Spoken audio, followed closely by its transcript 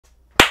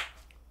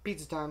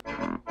Pizza time.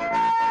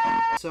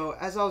 So,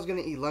 as I was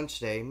gonna eat lunch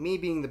today, me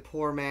being the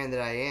poor man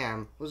that I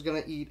am, was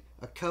gonna eat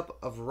a cup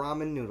of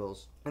ramen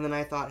noodles. And then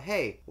I thought,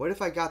 hey, what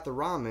if I got the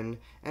ramen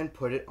and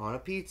put it on a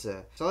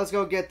pizza? So let's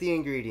go get the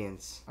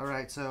ingredients.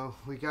 Alright, so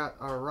we got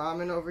our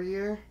ramen over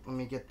here. Let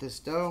me get this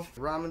dough.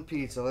 Ramen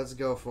pizza, let's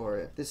go for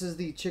it. This is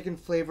the chicken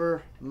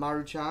flavor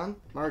Maruchan.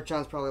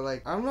 Maruchan's probably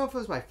like, I don't know if it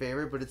was my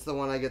favorite, but it's the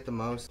one I get the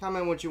most.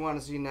 Comment what you want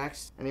to see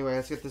next. Anyway,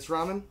 let's get this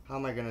ramen. How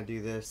am I gonna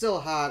do this?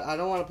 Still hot. I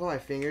don't want to put my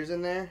fingers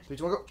in there. 3,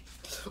 2, 1, go.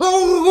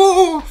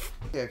 Oh!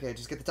 Okay,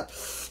 just get the top.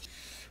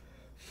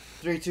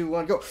 3, 2,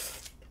 1, go.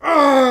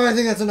 Oh, I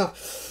think that's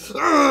enough.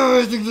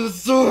 Oh, I think that's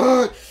so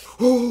hot.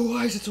 Oh,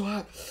 why is it so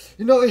hot?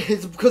 You know,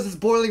 it's because it's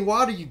boiling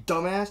water, you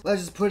dumbass.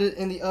 Let's just put it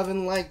in the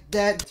oven like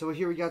that. So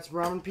here we got some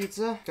ramen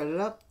pizza. Cut it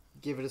up.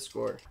 Give it a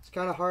score. It's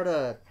kind of hard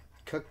to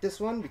cook this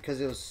one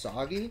because it was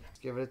soggy. Let's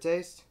give it a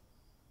taste.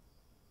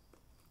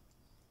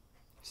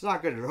 It's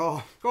not good at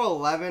all. Go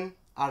 11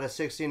 out of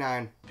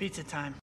 69. Pizza time.